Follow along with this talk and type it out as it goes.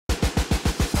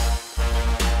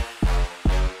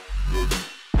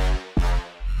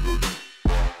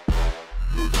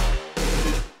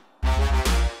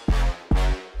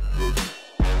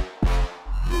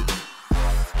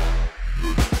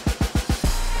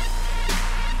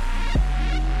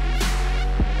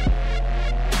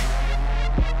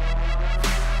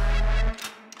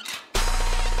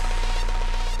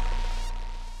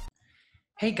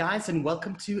Hey guys, and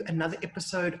welcome to another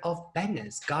episode of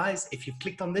Bangers. Guys, if you've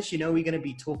clicked on this, you know we're going to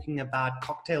be talking about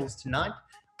cocktails tonight.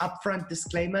 Upfront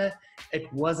disclaimer,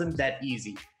 it wasn't that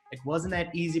easy. It wasn't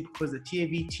that easy because the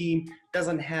TAV team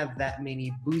doesn't have that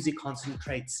many boozy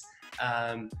concentrates,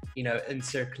 in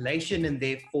circulation, and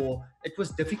therefore it was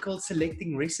difficult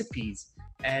selecting recipes.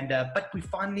 But we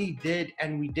finally did,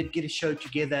 and we did get a show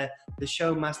together. The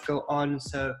show must go on,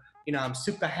 so I'm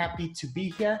super happy to be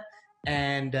here,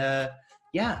 and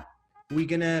we're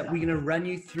gonna run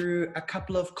you through a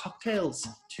couple of cocktails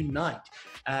tonight.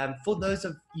 For those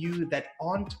of you that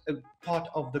aren't a part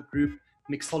of the group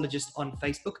Mixologist on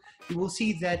Facebook, you will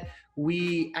see that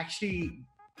we actually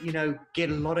get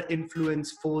a lot of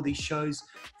influence for these shows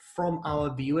from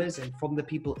our viewers and from the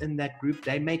people in that group.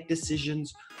 They make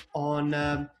decisions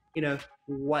on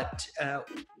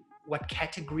what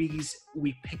categories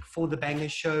we pick for the Banger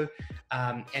Show,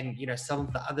 and some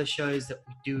of the other shows that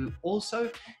we do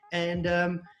also.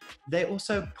 And they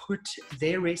also put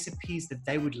their recipes that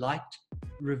they would like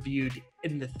reviewed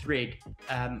in the thread,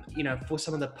 for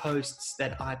some of the posts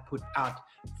that I put out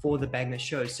for the Banger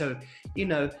Show. So,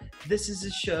 this is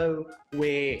a show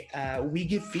where we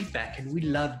give feedback, and we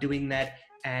love doing that.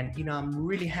 And, I'm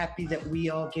really happy that we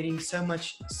are getting so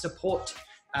much support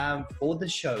for the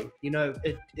show.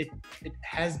 It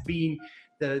has been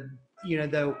the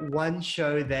one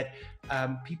show that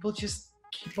people just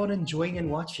keep on enjoying and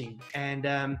watching, and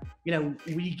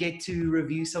we get to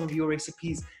review some of your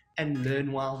recipes and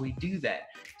learn while we do that.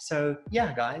 So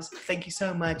yeah, guys, thank you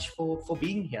so much for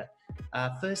being here.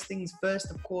 First things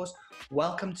first, of course,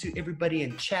 welcome to everybody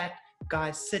in chat.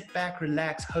 Guys, sit back,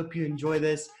 relax, hope you enjoy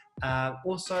this.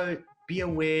 Also, be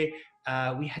aware,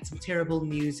 we had some terrible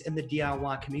news in the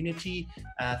DIY community.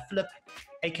 Flip,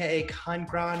 aka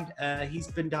Kindground, he's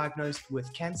been diagnosed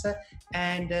with cancer,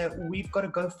 and we've got a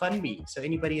GoFundMe. So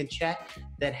anybody in chat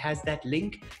that has that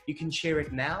link, you can share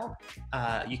it now.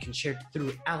 You can share it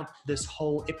throughout this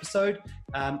whole episode.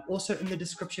 Also in the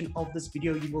description of this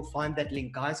video, you will find that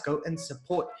link. Guys, go and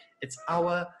support. It's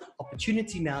our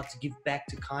opportunity now to give back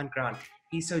to Kindground.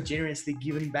 He's so generously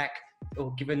given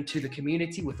to the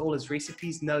community with all his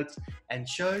recipes, notes, and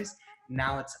shows.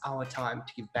 Now it's our time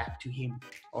to give back to him.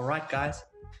 All right, guys.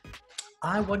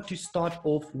 I want to start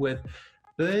off with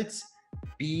Birds,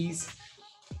 Bees,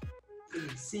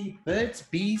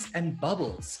 and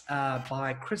Bubbles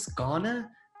by Chris Garner.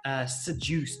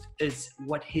 Seduced is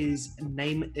what his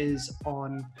name is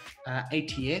on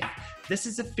ATF. This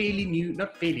is a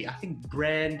I think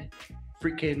brand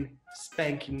freaking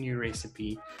spanking new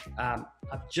recipe.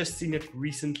 I've just seen it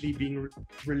recently being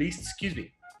released. Excuse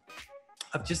me.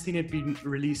 I've just seen it being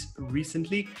released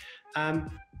recently.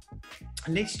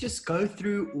 Let's just go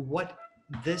through what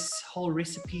this whole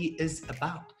recipe is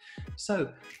about.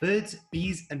 So, Birds,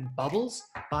 Bees, and Bubbles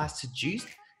by Seduced,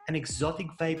 an exotic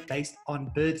vape based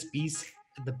on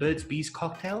the Birds Bees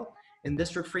cocktail. In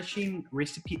this refreshing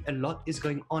recipe, a lot is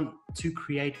going on to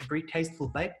create a very tasteful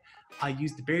vape. I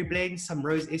used the berry blend, some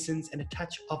rose essence, and a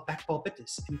touch of back bar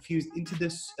bitters infused into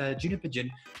this juniper gin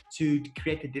to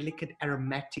create a delicate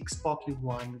aromatic sparkling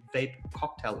wine vape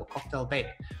cocktail or cocktail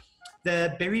vape.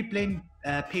 The berry blend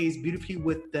pairs beautifully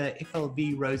with the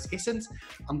FLV rose essence.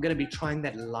 I'm going to be trying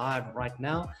that live right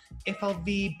now.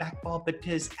 FLV back bar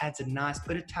bitters adds a nice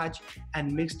bitter touch,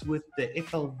 and mixed with the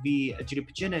FLV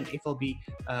juniper gin and FLV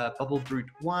bubble brewed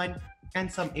wine and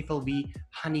some FLV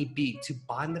honey bee to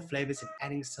bind the flavors and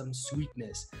adding some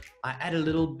sweetness. I add a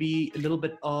little bit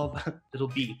of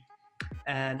FLV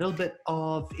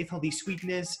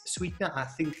sweetener. I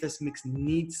think this mix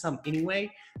needs some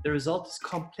anyway. The result is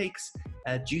complex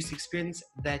juice experience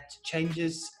that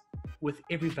changes with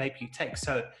every vape you take.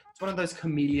 So it's one of those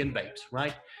chameleon vapes,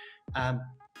 right?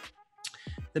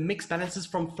 The mix balances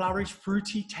from flourish,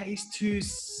 fruity taste to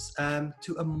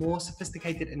a more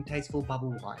sophisticated and tasteful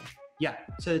bubble wine. Yeah,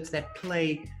 so it's that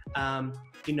play,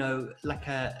 like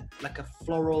a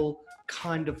floral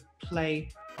kind of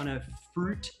play on a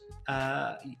fruit.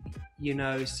 So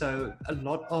a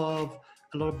lot of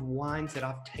wines that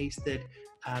I've tasted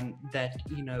that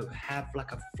have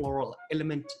like a floral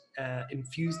element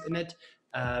infused in it.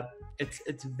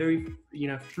 It's very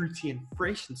fruity and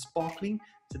fresh and sparkling.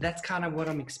 So that's kind of what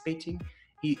I'm expecting.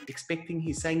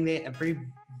 He's saying there a very,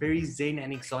 very zen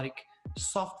and exotic,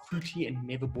 soft, fruity, and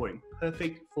never boring.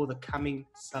 Perfect for the coming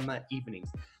summer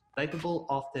evenings. Vapeable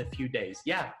after a few days.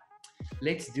 Yeah.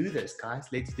 Let's do this, guys.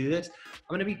 Let's do this. I'm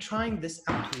going to be trying this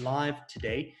out live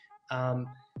today.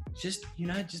 Just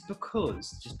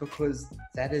because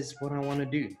that is what I want to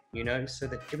do, so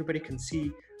that everybody can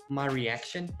see my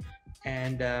reaction.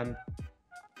 And,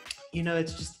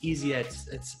 it's just easier.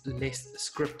 It's less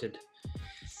scripted.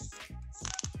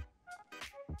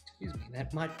 Excuse me,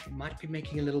 that might be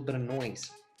making a little bit of noise.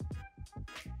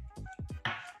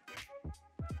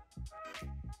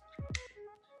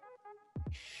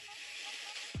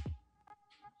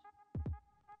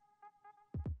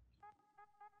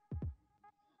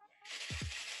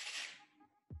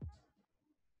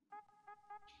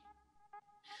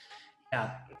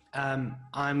 Yeah,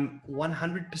 I'm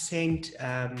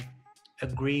 100%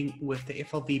 agreeing with the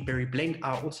FLV berry blend.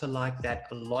 I also like that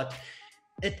a lot.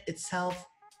 It itself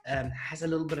has a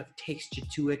little bit of texture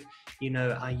to it. You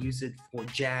know, I use it for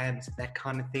jams, that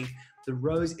kind of thing. The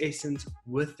rose essence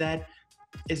with that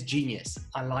is genius.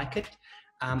 I like it.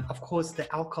 Of course, the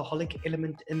alcoholic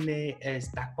element in there is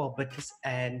backbar bitters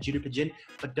and juniper gin,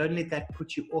 but don't let that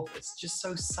put you off. It's just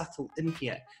so subtle in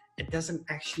here. It doesn't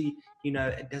actually, you know,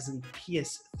 it doesn't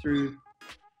pierce through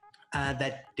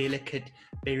that delicate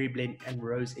berry blend and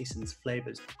rose essence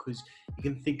flavors, because you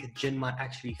can think a gin might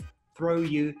actually throw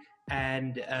you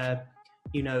and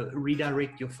you know,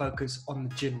 redirect your focus on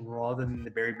the gin rather than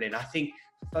the berry blend. I think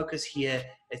the focus here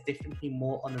is definitely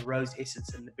more on the rose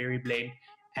essence and the berry blend,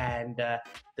 and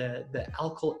the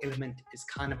alcohol element is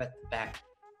kind of at the back.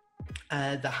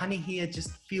 The honey here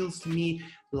just feels to me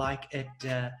like it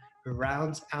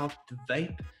rounds out the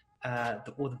vape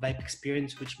or the vape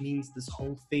experience, which means this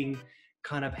whole thing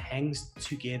kind of hangs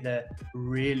together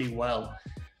really well.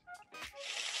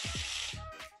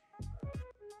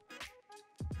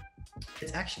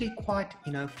 It's actually quite,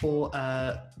 you know, for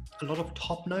a lot of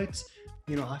top notes,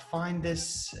 you know, I find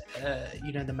this,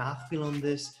 you know, the mouthfeel on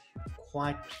this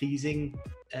quite pleasing.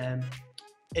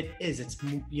 It's,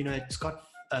 you know, it's got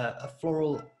a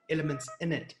floral elements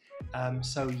in it.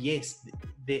 So yes,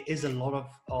 there is a lot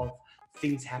of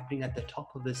things happening at the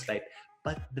top of this vape,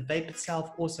 but the vape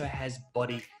itself also has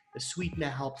body. The sweetener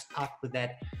helps out with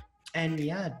that. And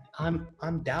yeah, I'm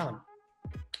down.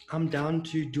 I'm down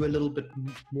to do a little bit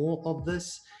more of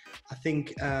this. I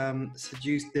think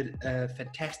Seduce did a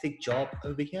fantastic job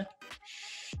over here.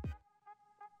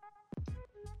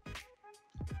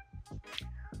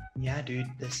 Yeah, dude,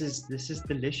 this is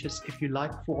delicious. If you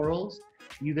like florals,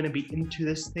 you're gonna be into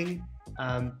this thing.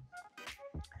 I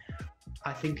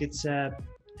think it's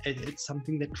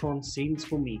something that transcends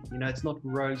for me. You know, it's not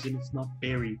rose and it's not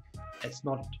berry, it's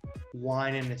not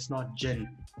wine and it's not gin.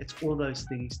 It's all those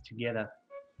things together.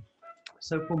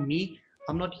 So for me,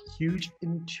 I'm not huge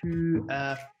into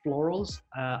florals.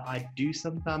 I do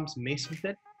sometimes mess with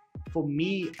it. For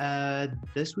me,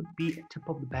 this would be a tip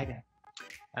of the banger.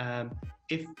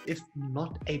 If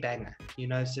not a banger, you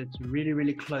know, so it's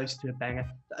really close to a banger.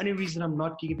 The only reason I'm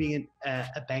not giving it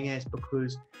a banger is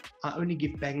because I only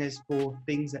give bangers for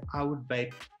things that I would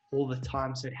vape all the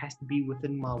time, so it has to be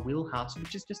within my wheelhouse,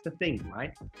 which is just a thing,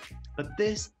 right? But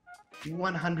this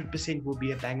 100% will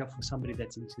be a banger for somebody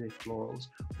that's into their florals.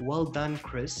 Well done,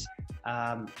 Chris.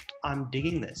 I'm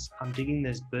digging this. I'm digging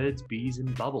this Birds, Bees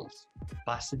and Bubbles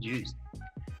by Seduced.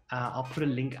 I'll put a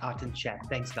link out in chat.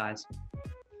 Thanks, guys.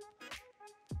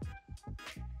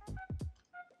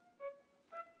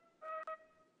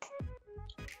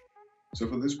 So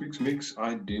for this week's mix,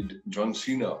 I did John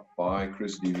Cena by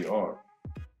Chris DVR.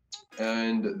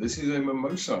 And this is a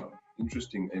mimosa.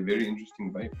 Interesting, a very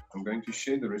interesting vape. I'm going to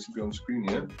share the recipe on screen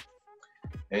here.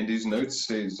 And his note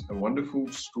says, a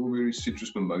wonderful strawberry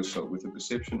citrus mimosa with a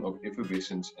perception of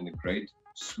effervescence and a great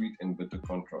sweet and bitter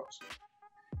contrast.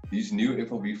 These new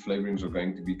FLV flavorings are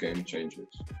going to be game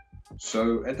changers.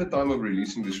 So at the time of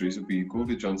releasing this recipe, he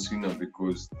called it John Cena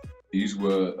because these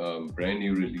were brand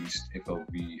new released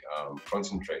FLV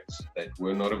concentrates that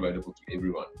were not available to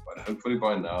everyone. But hopefully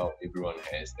by now, everyone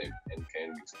has them and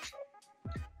can mix this up.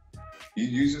 He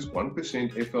uses 1%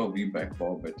 FLV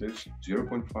backbar bitters,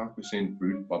 0.5%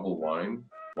 brut bubble wine,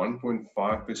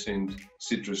 1.5%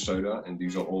 citrus soda, and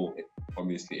these are all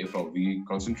obviously FLV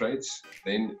concentrates,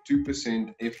 then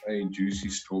 2% FA juicy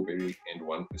strawberry, and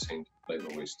 1%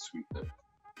 Flavor West sweetener.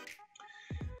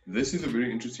 This is a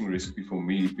very interesting recipe for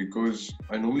me because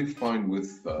I normally find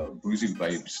with boozy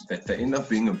vapes that they end up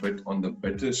being a bit on the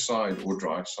bitter side or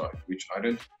dry side, which I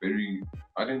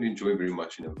don't enjoy very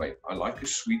much in a vape. I like a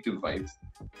sweeter vape,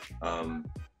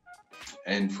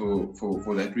 and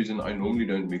for that reason, I normally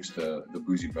don't mix the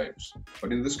boozy vapes.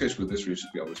 But in this case, with this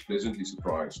recipe, I was pleasantly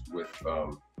surprised with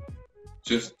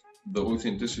just the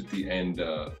authenticity and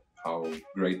how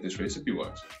great this recipe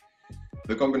was.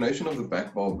 The combination of the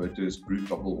backbar bitters, brut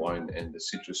bubble wine, and the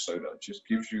citrus soda just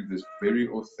gives you this very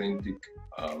authentic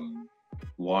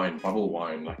wine, bubble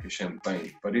wine, like a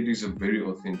champagne. But it is a very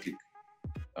authentic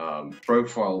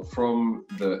profile from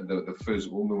the fizz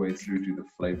all the way through to the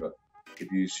flavor. It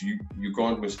is you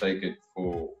can't mistake it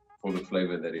for for the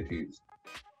flavor that it is.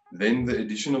 Then the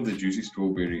addition of the juicy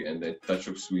strawberry and that touch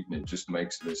of sweetness just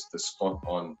makes this the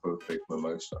spot-on perfect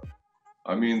mimosa.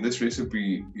 I mean, this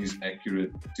recipe is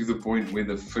accurate to the point where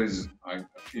the fizz,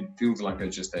 it feels like I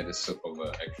just had a sip of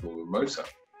an actual mimosa.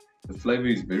 The flavor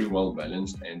is very well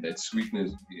balanced, and that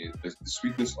sweetness, the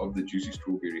sweetness of the juicy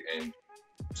strawberry and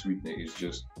sweetener is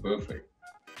just perfect.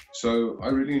 So I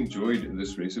really enjoyed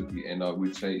this recipe, and I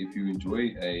would say if you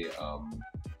enjoy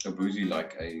a boozy,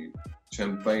 like a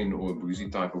champagne or a boozy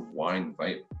type of wine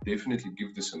vape, definitely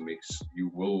give this a mix. You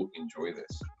will enjoy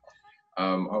this.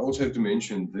 I also have to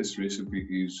mention this recipe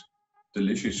is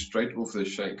delicious straight off the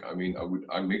shake. I mean,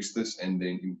 I mixed this and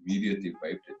then immediately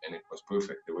vaped it, and it was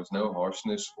perfect. There was no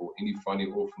harshness or any funny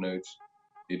off notes.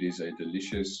 It is a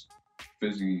delicious,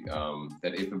 fizzy,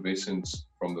 that effervescence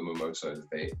from the mimosa is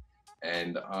there.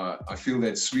 And I feel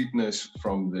that sweetness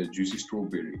from the juicy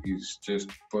strawberry is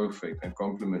just perfect and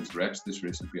wraps this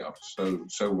recipe up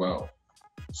so well.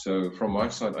 So from my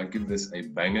side, I give this a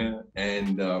banger,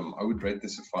 and I would rate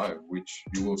this a 5, which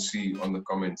you will see on the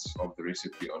comments of the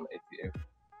recipe on ATF.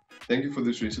 Thank you for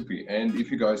this recipe, and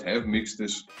if you guys have mixed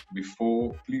this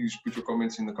before, please put your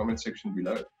comments in the comment section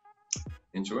below.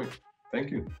 Enjoy.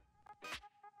 Thank you.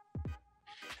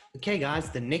 Okay guys,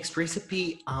 the next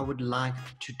recipe I would like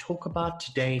to talk about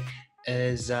today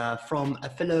is from a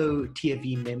fellow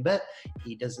TFV member.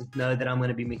 He doesn't know that I'm going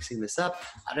to be mixing this up.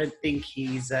 I don't think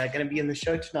he's going to be in the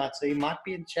show tonight, so he might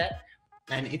be in chat.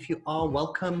 And if you are,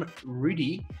 welcome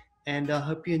Rudy, and I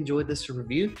hope you enjoyed this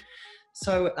review.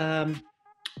 So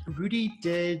Rudy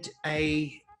did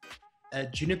a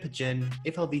juniper gin,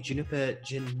 FLV juniper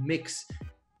gin mix,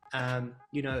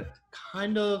 you know,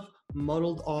 kind of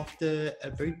modeled after a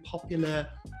very popular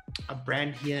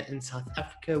brand here in South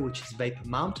Africa, which is Vapor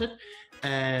Mountain.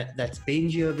 That's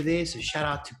Benji over there, so shout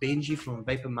out to Benji from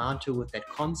Vapor Mountain with that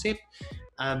concept.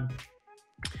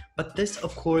 But this,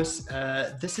 of course,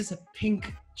 this is a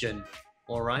pink gin,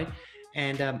 all right?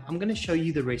 And I'm going to show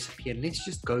you the recipe, and let's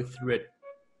just go through it.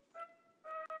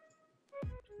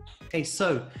 Okay,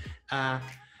 so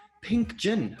pink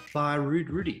gin by Rude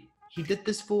Rudy. He did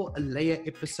this for a layer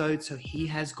episode, so he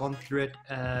has gone through it.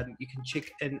 You can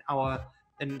check in our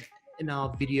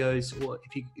videos, or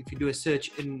if you do a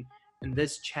search in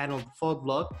this channel, the Fog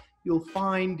Vlog, you'll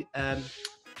find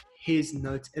his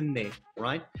notes in there,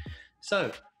 right? So,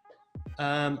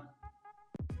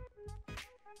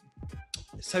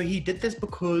 so he did this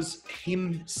because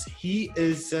he's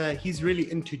really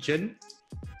into gin.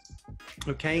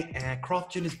 Okay,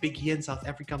 craft gin is big here in South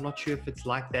Africa. I'm not sure if it's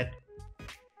like that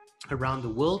around the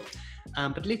world,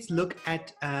 but let's look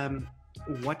at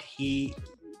what he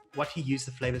used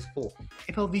the flavors for.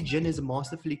 FLV gin is a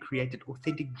masterfully created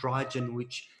authentic dry gin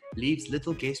which leaves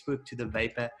little guesswork to the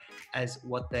vapor as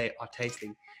what they are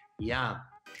tasting. Yeah,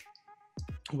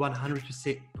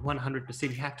 100%. You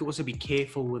have to also be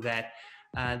careful with that.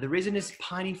 The resinous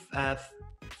piney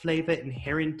flavor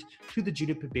inherent to the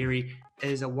juniper berry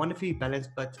is a wonderfully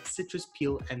balanced but citrus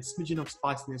peel and smidgen of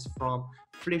spiciness from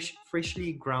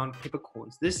freshly ground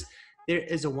peppercorns. There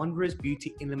is a wondrous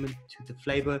beauty element to the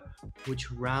flavor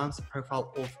which rounds the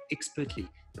profile off expertly.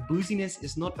 The booziness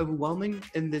is not overwhelming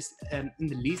in the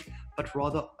least, but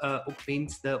rather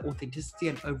augments the authenticity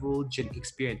and overall gin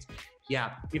experience.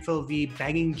 Yeah, FLV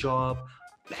banging job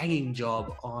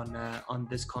on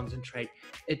this concentrate.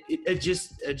 It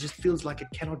just feels like it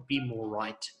cannot be more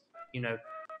right. You know,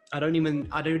 I don't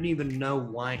even know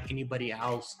why anybody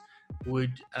else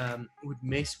would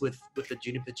mess with the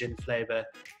juniper gin flavor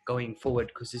going forward,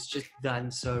 because it's just done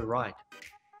so right.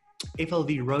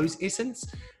 FLV rose essence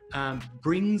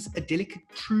brings a delicate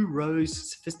true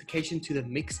rose sophistication to the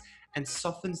mix and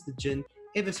softens the gin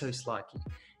ever so slightly.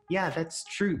 Yeah, that's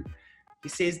true. He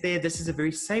says there, this is a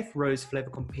very safe rose flavor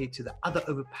compared to the other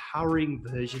overpowering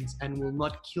versions and will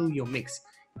not kill your mix.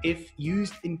 If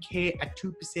used in care at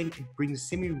 2%, it brings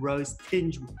semi-rose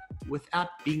tinge without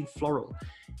being floral.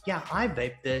 Yeah, I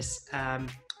vape this.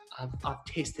 I've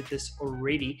tested this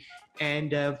already.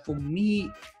 And for me,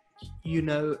 you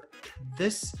know,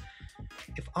 this,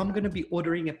 if I'm going to be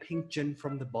ordering a pink gin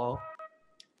from the bar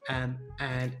and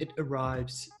it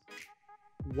arrives,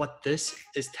 what this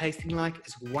is tasting like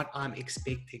is what I'm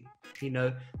expecting. You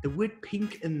know, the word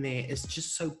pink in there is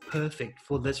just so perfect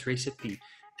for this recipe.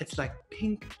 It's like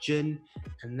pink gin,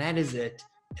 and that is it.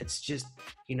 It's just,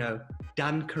 you know,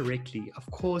 done correctly. Of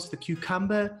course, the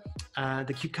cucumber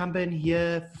in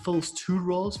here fills two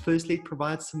roles. Firstly, it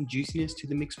provides some juiciness to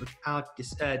the mix without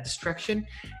distraction.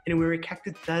 And where a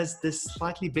cactus does this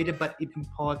slightly better, but it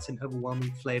imparts an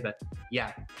overwhelming flavor.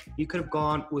 Yeah, you could have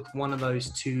gone with one of those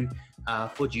two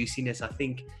for juiciness. I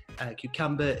think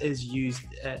cucumber is used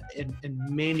in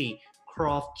many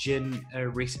craft gin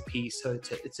recipes, so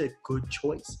it's a good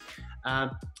choice.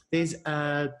 There's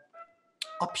a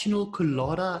optional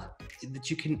colada that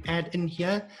you can add in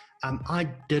here. I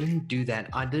didn't do that.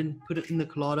 I didn't put it in the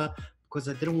colada because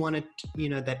I didn't want it, you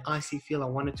know, that icy feel. I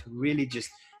wanted to really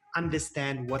just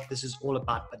understand what this is all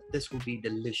about. But this will be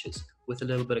delicious with a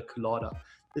little bit of colada.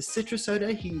 The citrus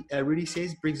soda, he really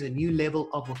says, brings a new level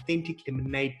of authentic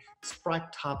lemonade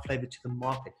Sprite type flavor to the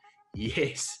market.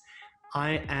 Yes,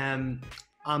 I'm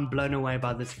blown away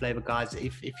by this flavor, guys.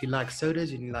 If you like sodas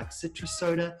and you like citrus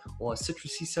soda or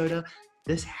citrusy soda,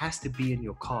 this has to be in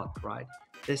your cart, right?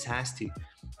 This has to.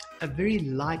 A very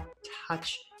light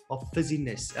touch of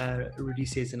fizziness, Rudy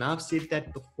says, and I've said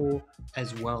that before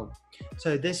as well.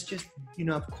 So this just, you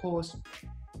know, of course,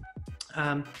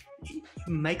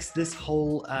 makes this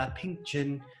whole pink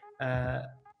gin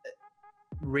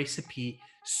recipe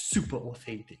super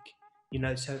authentic, you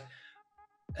know. So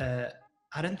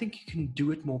I don't think you can do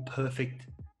it more perfect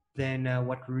than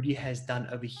what Rudy has done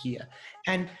over here.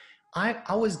 And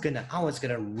I was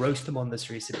gonna roast him on this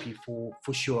recipe for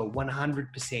sure,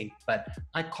 100%. But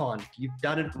I can't. You've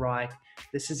done it right.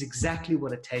 This is exactly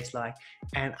what it tastes like.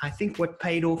 And I think what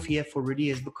paid off here for Rudy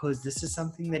is because this is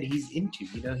something that he's into.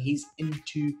 You know, he's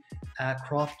into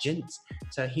craft gins,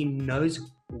 so he knows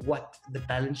what the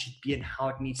balance should be and how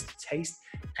it needs to taste,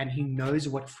 and he knows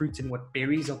what fruits and what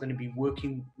berries are going to be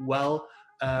working well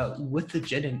with the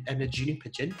gin and a juniper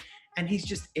gin, and he's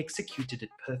just executed it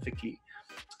perfectly.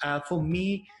 For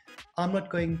me, I'm not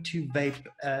going to vape,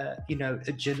 you know,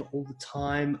 a gin all the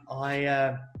time.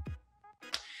 Yeah,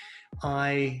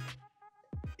 I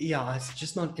was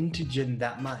just not into gin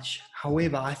that much.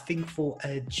 However, I think for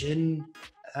a gin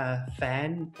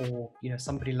fan, or you know,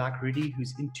 somebody like Rudy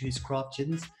who's into his craft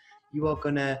gins, you're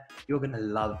gonna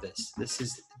love this. This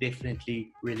is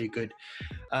definitely really good.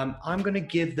 I'm gonna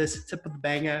give this a tip of the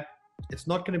banger. It's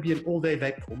not gonna be an all-day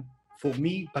vape for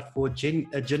me, but for a gin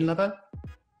lover,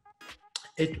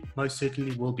 it most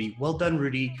certainly will be. Well done,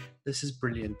 Rudy. This is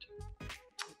brilliant.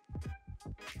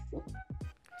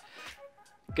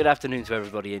 Good afternoon to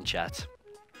everybody in chat.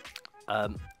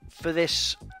 For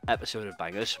this episode of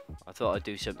Bangers, I thought I'd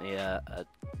do something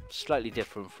slightly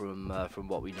different from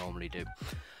what we normally do.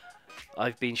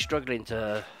 I've been struggling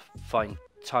to find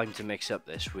time to mix up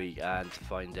this week and to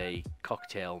find a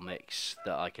cocktail mix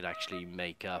that I could actually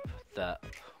make up that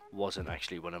wasn't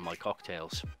actually one of my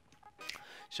cocktails.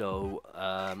 So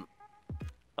I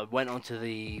went onto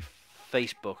the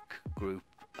Facebook group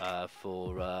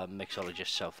for Mixologist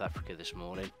South Africa this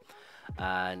morning,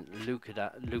 and Luke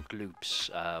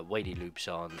Loops, Wadey Loops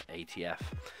on ATF,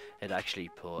 had actually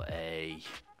put a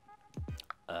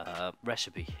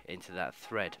recipe into that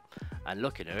thread, and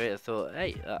looking at it I thought,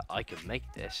 hey, I can make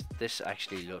this. This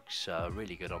actually looks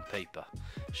really good on paper,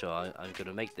 so I'm going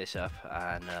to make this up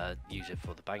and use it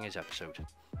for the Bangers episode.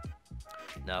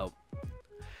 Now,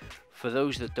 for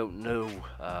those that don't know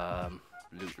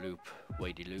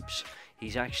Wadey Loops,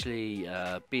 he's actually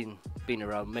been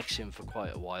around mixing for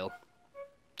quite a while,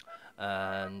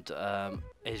 and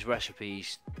his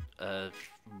recipes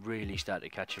really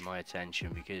started catching my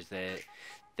attention because they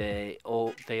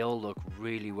all look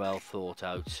really well thought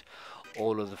out.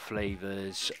 All of the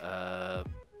flavors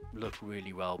look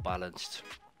really well balanced,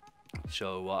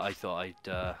 so I thought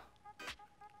I'd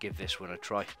give this one a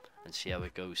try and see how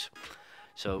it goes.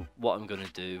 So what I'm going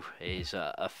to do is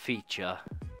a feature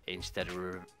instead of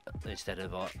a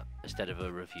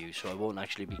review. So I won't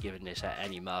actually be giving this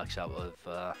any marks out of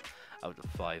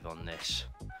 5 on this.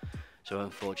 So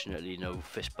unfortunately, no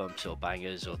fist bumps or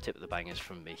bangers or tip of the bangers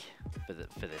from me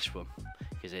for this one,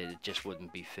 because it just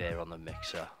wouldn't be fair on the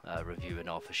mixer reviewing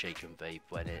off a shake and vape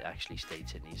when it actually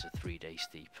states it needs a 3-day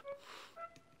steep.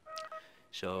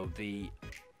 So the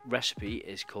recipe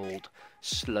is called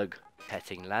Slug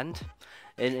Petting Land.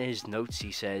 In his notes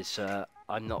he says,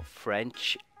 I'm not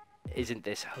French, isn't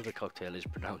this how the cocktail is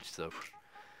pronounced though?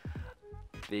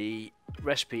 The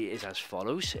recipe is as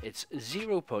follows. It's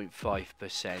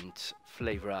 0.5%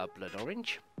 flavour out blood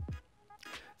orange,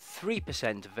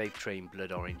 3% Vape Train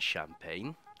blood orange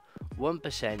champagne,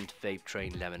 1% Vape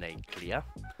Train lemonade clear,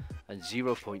 and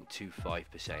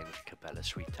 0.25% Capella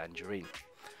sweet tangerine.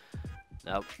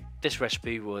 Now, this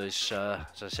recipe was,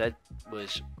 as I said,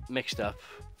 was mixed up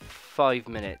 5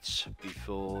 minutes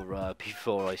before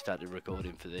I started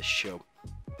recording for this show.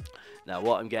 Now,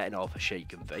 what I'm getting off a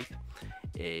shake and vape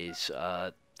is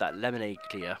that lemonade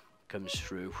clear comes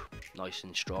through nice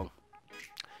and strong,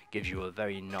 gives you a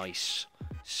very nice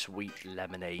sweet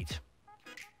lemonade.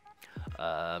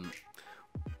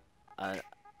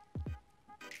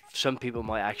 Some people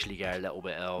might actually get a little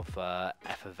bit of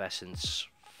effervescence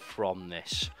from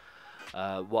this.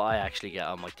 What I actually get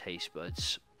on my taste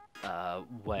buds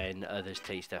when others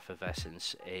taste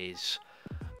effervescence is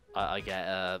I get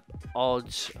a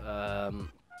odd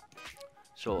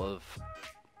sort of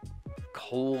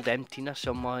cold emptiness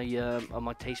on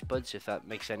my taste buds, if that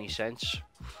makes any sense.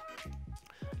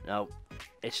 Now,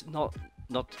 it's not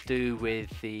to do with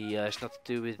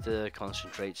the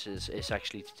concentrates. It's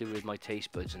actually to do with my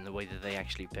taste buds and the way that they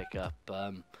actually pick up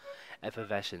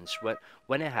effervescence.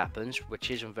 When it happens, which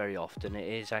isn't very often, it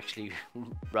is actually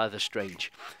rather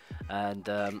strange, and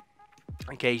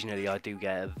occasionally I do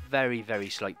get a very, very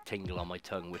slight tingle on my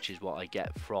tongue, which is what I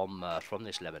get from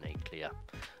this lemonade clear.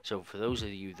 So for those of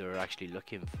you that are actually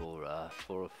looking for a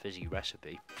fizzy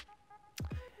recipe,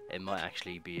 it might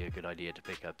actually be a good idea to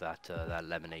pick up that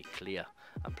lemonade clear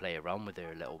and play around with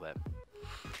it a little bit.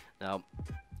 Now,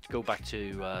 to go back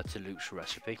to Luke's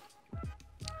recipe,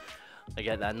 I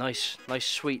get that nice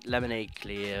sweet lemonade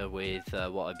clear with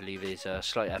what I believe is a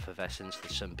slight effervescence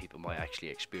that some people might actually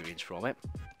experience from it.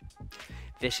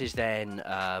 This is then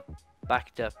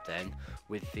backed up then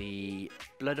with the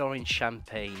blood orange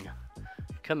champagne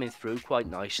coming through quite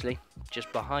nicely just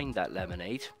behind that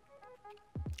lemonade.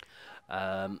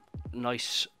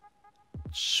 Nice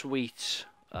sweet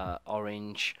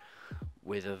orange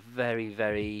with a very,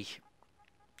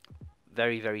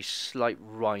 very slight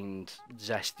rind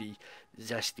zesty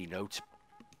note.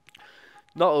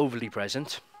 Not overly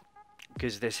present,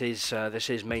 because this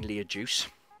is mainly a juice.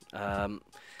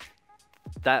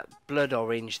 That blood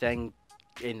orange then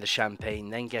in the champagne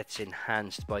then gets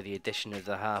enhanced by the addition of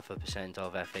the 0.5%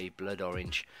 of FA blood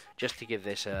orange, just to give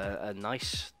this a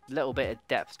nice little bit of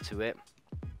depth to it.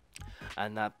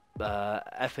 And that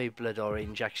FA blood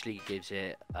orange actually gives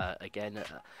it again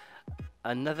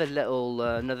another little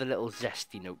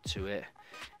zesty note to it.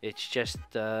 It's just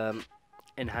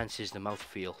enhances the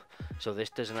mouthfeel. So this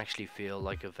doesn't actually feel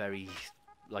like a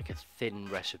thin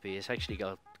recipe. It's actually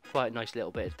got quite a nice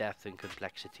little bit of depth and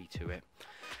complexity to it.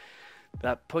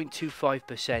 That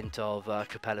 0.25% of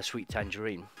Capella Sweet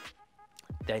Tangerine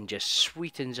then just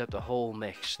sweetens up the whole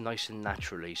mix nice and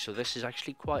naturally. So this is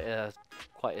actually quite a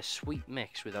sweet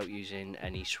mix without using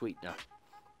any sweetener.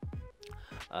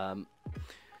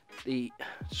 The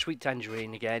sweet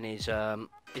tangerine again is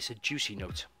it's a juicy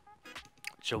note.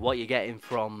 So what you're getting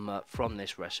from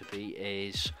this recipe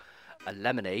is a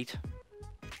lemonade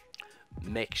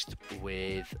mixed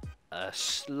with a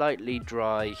slightly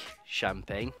dry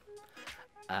champagne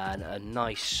and a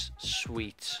nice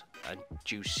sweet and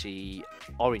juicy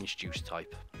orange juice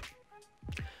type.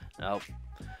 Now,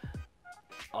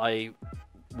 I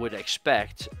would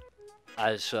expect,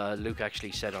 as Luke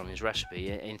actually said on his recipe,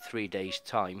 in 3 days'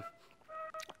 time,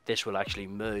 this will actually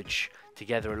merge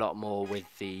together a lot more with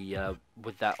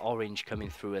that orange coming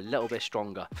through a little bit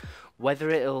stronger. Whether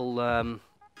it'll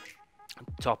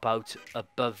top out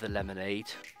above the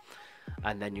lemonade,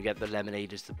 and then you get the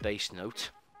lemonade as the base note,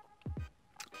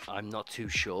 I'm not too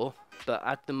sure. But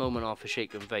at the moment, off a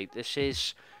shake and vape, this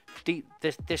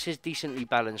is decently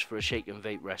balanced for a shake and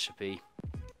vape recipe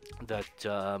that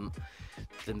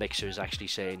the mixer is actually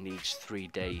saying needs 3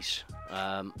 days.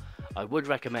 I would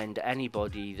recommend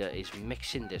anybody that is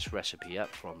mixing this recipe up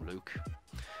from Luke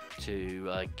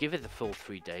to give it the full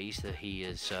 3 days that he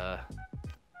has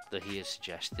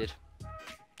suggested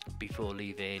before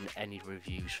leaving any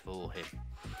reviews for him.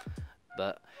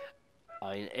 But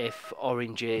if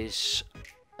oranges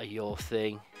are your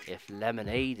thing, if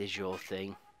lemonade is your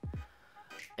thing,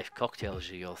 if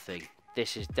cocktails are your thing,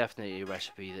 this is definitely a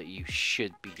recipe that you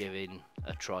should be giving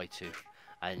a try to,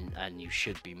 and you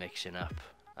should be mixing up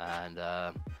and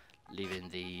leaving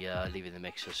the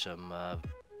mixer some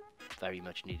very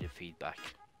much needed feedback.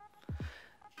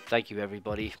 Thank you,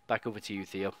 everybody. Back over to you,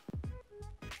 Theo.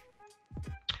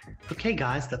 Okay,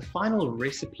 guys, the final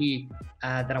recipe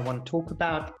that I want to talk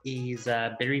about is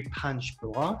Berry Punch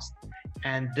Blast,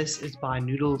 and this is by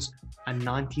Noodles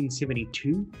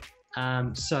 1972.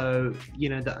 So, you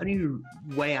know, the only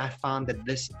way I found that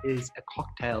this is a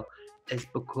cocktail is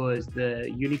because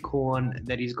the unicorn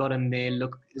that he's got in there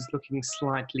is looking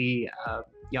slightly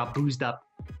boozed up.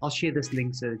 I'll share this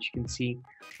link so that you can see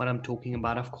what I'm talking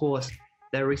about. Of course,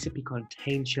 the recipe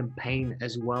contains champagne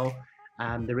as well.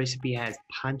 The recipe has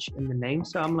punch in the name,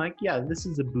 so I'm like, yeah, this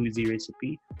is a boozy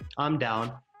recipe. I'm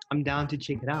down to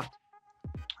check it out.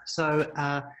 So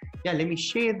yeah, let me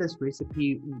share this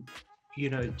recipe,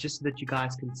 just so that you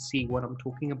guys can see what I'm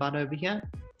talking about over here.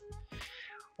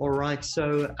 All right,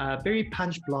 so Berry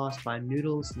Punch Blast by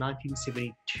Noodles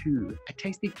 1972, a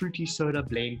tasty fruity soda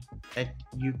blend that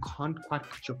you can't quite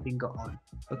put your finger on.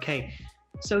 Okay,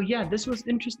 so yeah, this was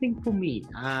interesting for me.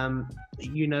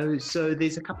 So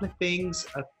there's a couple of things,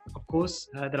 of course,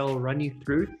 that I'll run you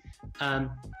through.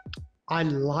 I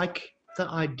like the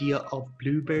idea of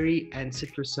blueberry and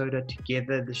citrus soda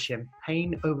together. The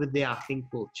champagne over there, I think,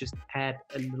 will just add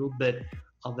a little bit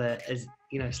of a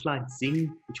slight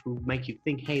zing, which will make you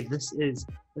think, hey, this is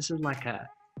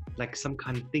like some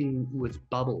kind of thing with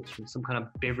bubbles, some kind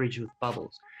of beverage with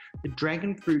bubbles. The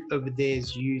dragon fruit over there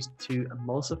is used to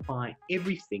emulsify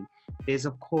everything. There's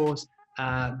of course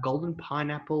golden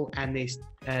pineapple, and there's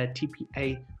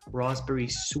TPA raspberry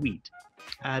sweet.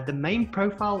 The main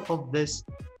profile of this,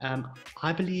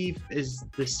 I believe, is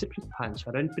the citrus punch.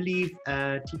 I don't believe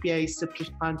TPA citrus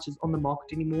punch is on the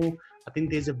market anymore. I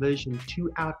think there's a version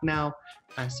 2 out now.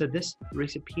 So this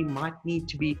recipe might need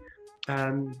to be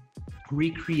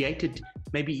recreated,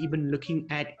 maybe even looking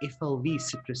at FLV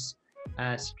citrus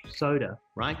soda,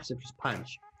 right? Citrus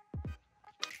punch.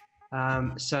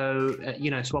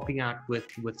 Swapping out with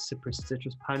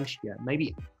citrus punch here.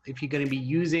 Maybe if you're going to be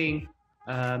using,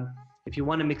 if you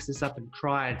want to mix this up and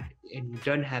try it and you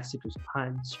don't have citrus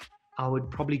punch, I would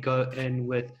probably go in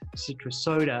with citrus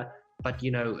soda, but a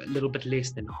little bit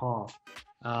less than half.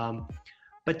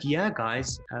 But yeah,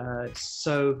 guys,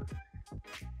 so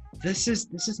this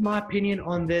is my opinion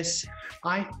on this.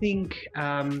 I think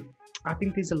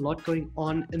there's a lot going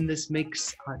on in this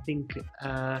mix. I think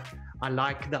I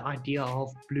like the idea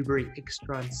of blueberry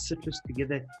extra and citrus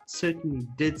together. Certainly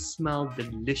did smell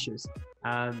delicious.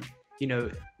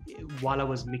 While I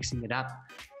was mixing it up,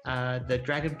 the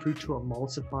dragon fruit to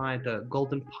emulsify, the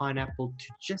golden pineapple to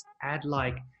just add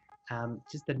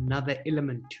just another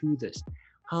element to this.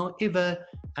 However,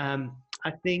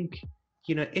 I think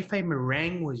if a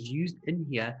meringue was used in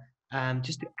here,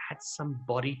 just to add some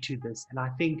body to this, and I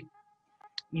think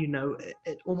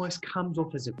it almost comes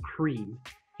off as a cream,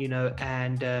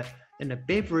 and in a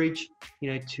beverage,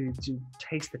 to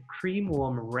taste the cream or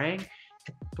a meringue,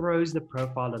 it throws the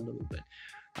profile a little bit.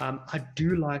 I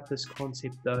do like this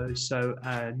concept though. So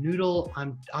noodle,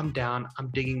 I'm down. I'm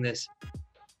digging this.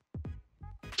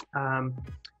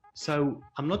 So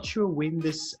I'm not sure when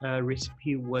this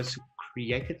recipe was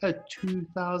created. It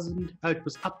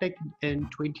was updated in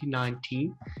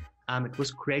 2019. It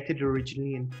was created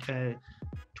originally in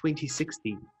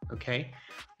 2016. Okay,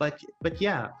 but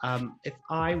yeah, if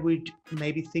I would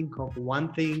maybe think of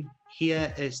one thing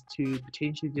here is to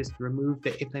potentially just remove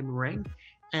the FA meringue,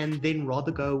 and then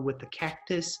rather go with the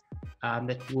cactus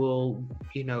that will,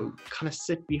 kind of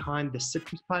sit behind the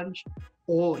citrus punch,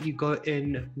 or you go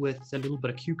in with a little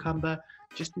bit of cucumber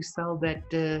just to sell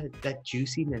that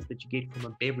juiciness that you get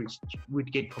from a beverage, that you would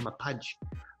get from a punch.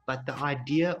 But the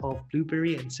idea of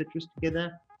blueberry and citrus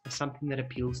together is something that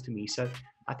appeals to me. So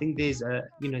I think there's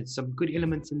some good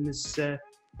elements in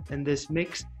this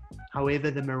mix.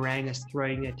 However, the meringue is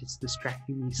throwing it, it's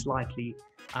distracting me slightly.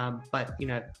 But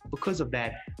because of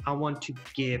that, I want to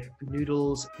give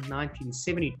Noodles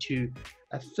 1972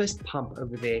 a fist pump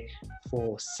over there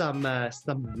for some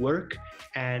work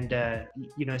and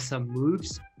some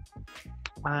moves.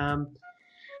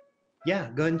 Yeah,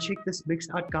 go and check this mix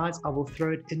out, guys. I will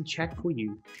throw it in chat for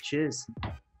you. Cheers.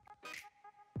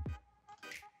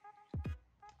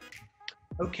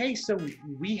 Okay, so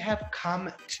we have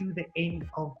come to the end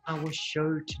of our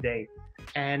show today.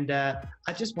 And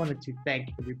I just wanted to thank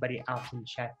everybody out in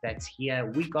chat that's here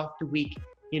week after week,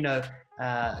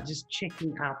 just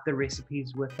checking out the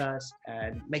recipes with us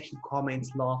and making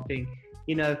comments, laughing.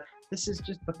 This has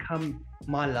just become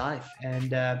my life.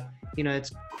 And,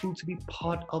 it's cool to be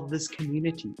part of this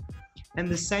community. And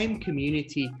the same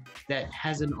community that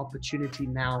has an opportunity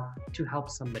now to help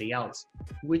somebody else,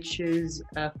 which is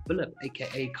Philip,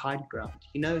 aka Kindground.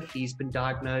 He's been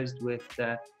diagnosed with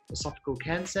esophageal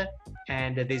cancer,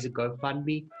 and there's a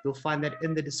GoFundMe. You'll find that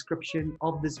in the description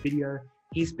of this video.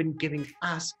 He's been giving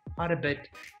us quite a bit,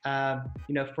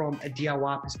 from a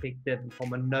DIY perspective and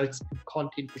from a notes and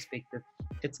content perspective.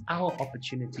 It's our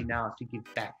opportunity now to give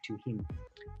back to him.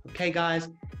 Okay, guys,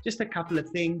 just a couple of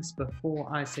things before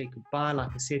I say goodbye. Like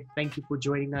I said, thank you for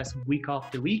joining us week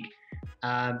after week.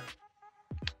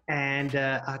 And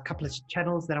a couple of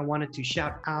channels that I wanted to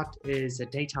shout out is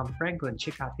Daytime Franco, and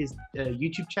check out his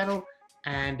YouTube channel.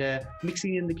 and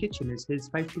Mixing in the Kitchen is his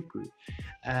Facebook group.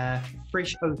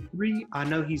 Fresh03, I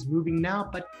know he's moving now,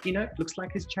 but you know, it looks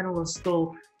like his channel is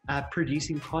still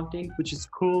producing content, which is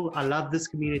cool. I love this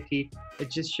community. It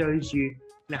just shows you,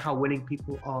 how willing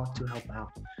people are to help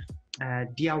out.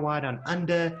 DIY Down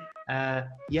Under,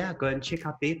 yeah, go and check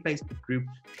out their Facebook group.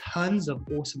 Tons of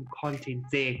awesome content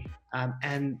there,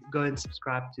 and go and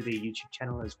subscribe to their YouTube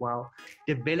channel as well.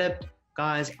 Developed,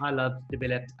 guys, I love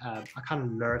Developed. I kind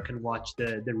of lurk and watch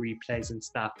the replays and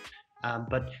stuff,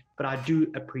 but I do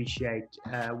appreciate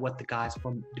what the guys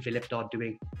from Developed are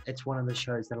doing. It's one of the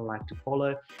shows that I like to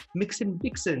follow. Mix and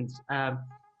Vixens,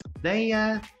 they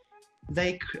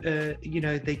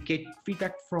get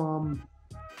feedback from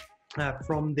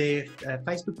their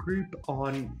Facebook group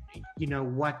on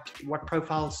what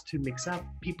profiles to mix up.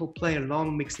 People play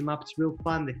along, mix them up. It's real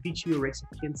fun. They feature your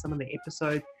recipe in some of the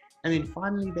episodes, and then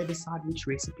finally they decide which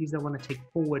recipes they want to take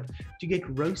forward to get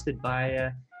roasted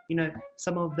by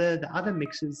some of the other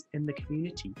mixers in the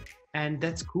community. And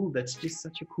that's cool. That's just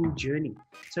such a cool journey.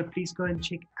 So please go and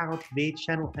check out their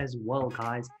channel as well,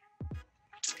 guys.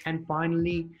 And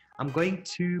finally, I'm going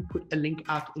to put a link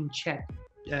out in chat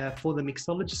for the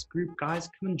mixologist group. Guys,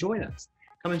 come and join us.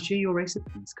 Come and share your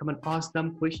recipes. Come and ask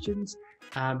dumb questions,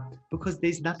 because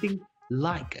there's nothing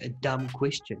like a dumb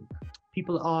question.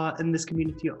 People in this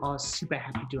community are super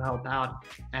happy to help out,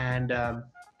 and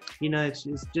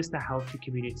it's just a healthy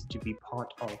community to be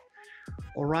part of.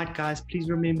 All right, guys, please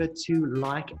remember to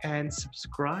like and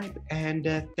subscribe, and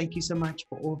thank you so much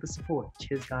for all the support.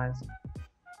 Cheers, guys.